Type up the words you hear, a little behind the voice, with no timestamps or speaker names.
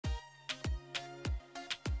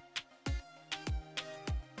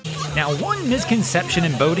Now, one misconception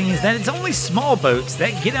in boating is that it's only small boats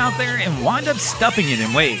that get out there and wind up stuffing it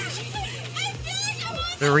in waves.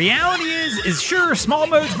 The reality is sure, small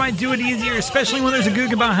boats might do it easier, especially when there's a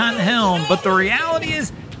Googan behind the helm, but the reality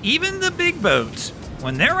is, even the big boats,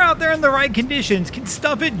 when they're out there in the right conditions, can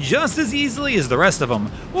stuff it just as easily as the rest of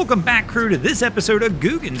them. Welcome back, crew, to this episode of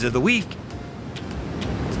Googans of the Week.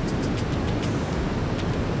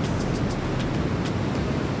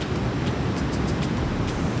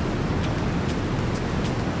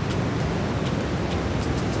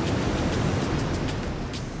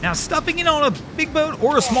 Now, stuffing it on a big boat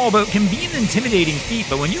or a small boat can be an intimidating feat,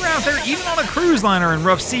 but when you're out there, even on a cruise liner in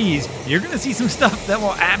rough seas, you're going to see some stuff that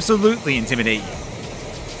will absolutely intimidate you.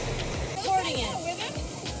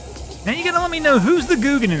 Now, you got to let me know who's the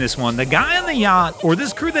Googan in this one, the guy on the yacht or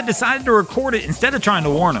this crew that decided to record it instead of trying to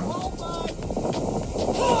warn him.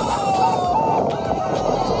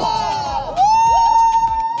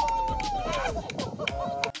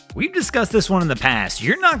 We've discussed this one in the past.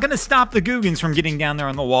 You're not going to stop the Googans from getting down there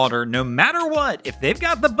on the water, no matter what. If they've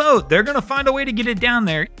got the boat, they're going to find a way to get it down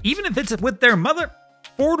there, even if it's with their mother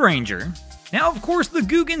Ford Ranger. Now, of course, the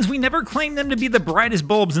Googans, we never claim them to be the brightest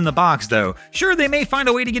bulbs in the box, though. Sure, they may find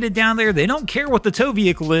a way to get it down there, they don't care what the tow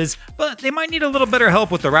vehicle is, but they might need a little better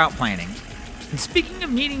help with the route planning. And speaking of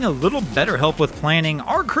needing a little better help with planning,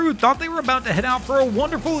 our crew thought they were about to head out for a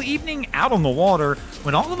wonderful evening out on the water,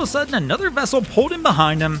 when all of a sudden another vessel pulled in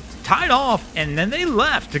behind them, tied off, and then they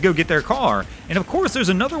left to go get their car. And of course, there's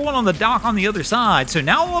another one on the dock on the other side, so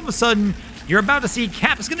now all of a sudden, you're about to see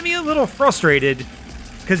Cap's gonna be a little frustrated,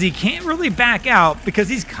 because he can't really back out because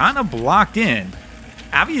he's kind of blocked in.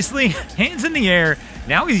 Obviously, hands in the air,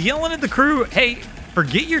 now he's yelling at the crew, hey,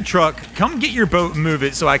 forget your truck, come get your boat and move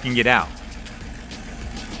it so I can get out.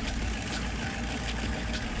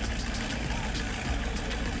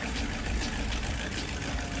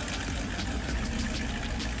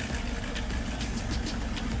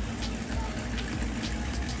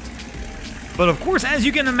 But of course, as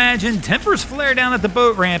you can imagine, tempers flare down at the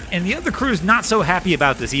boat ramp, and the other crew's not so happy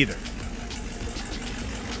about this either.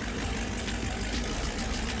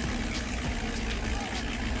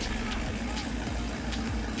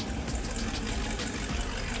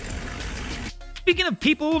 Speaking of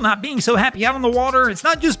people not being so happy out on the water, it's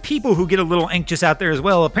not just people who get a little anxious out there as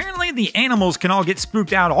well. Apparently, the animals can all get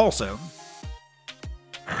spooked out also.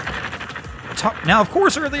 Now, of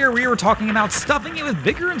course, earlier we were talking about stuffing it with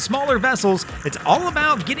bigger and smaller vessels. It's all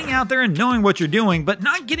about getting out there and knowing what you're doing, but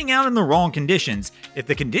not getting out in the wrong conditions. If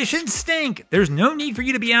the conditions stink, there's no need for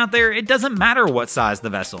you to be out there. It doesn't matter what size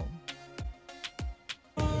the vessel.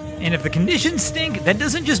 And if the conditions stink, that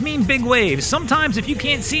doesn't just mean big waves. Sometimes if you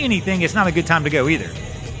can't see anything, it's not a good time to go either.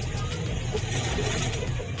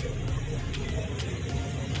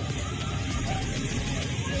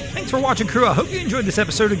 Thanks for watching, crew. I hope you enjoyed this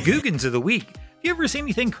episode of Googans of the Week. If you ever see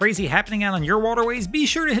anything crazy happening out on your waterways, be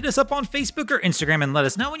sure to hit us up on Facebook or Instagram and let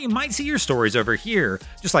us know, and you might see your stories over here.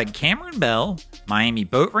 Just like Cameron Bell, Miami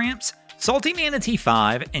Boat Ramps, Salty Manatee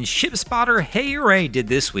 5, and Ship Spotter Hey Ray did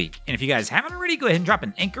this week. And if you guys haven't already, go ahead and drop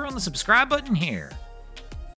an anchor on the subscribe button here.